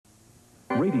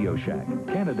RadioShack,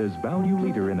 Canada's value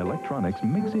leader in electronics,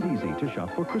 makes it easy to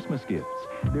shop for Christmas gifts.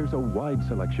 There's a wide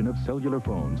selection of cellular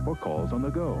phones for calls on the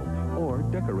go, or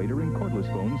decorator and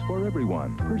cordless phones for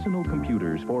everyone. Personal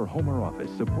computers for home or office,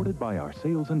 supported by our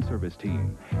sales and service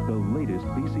team. The latest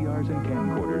VCRs and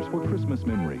camcorders for Christmas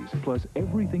memories, plus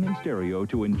everything in stereo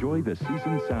to enjoy the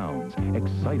season sounds.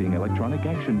 Exciting electronic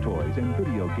action toys and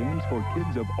video games for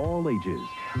kids of all ages.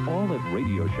 All at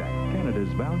RadioShack,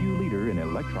 Canada's value leader in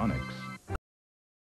electronics.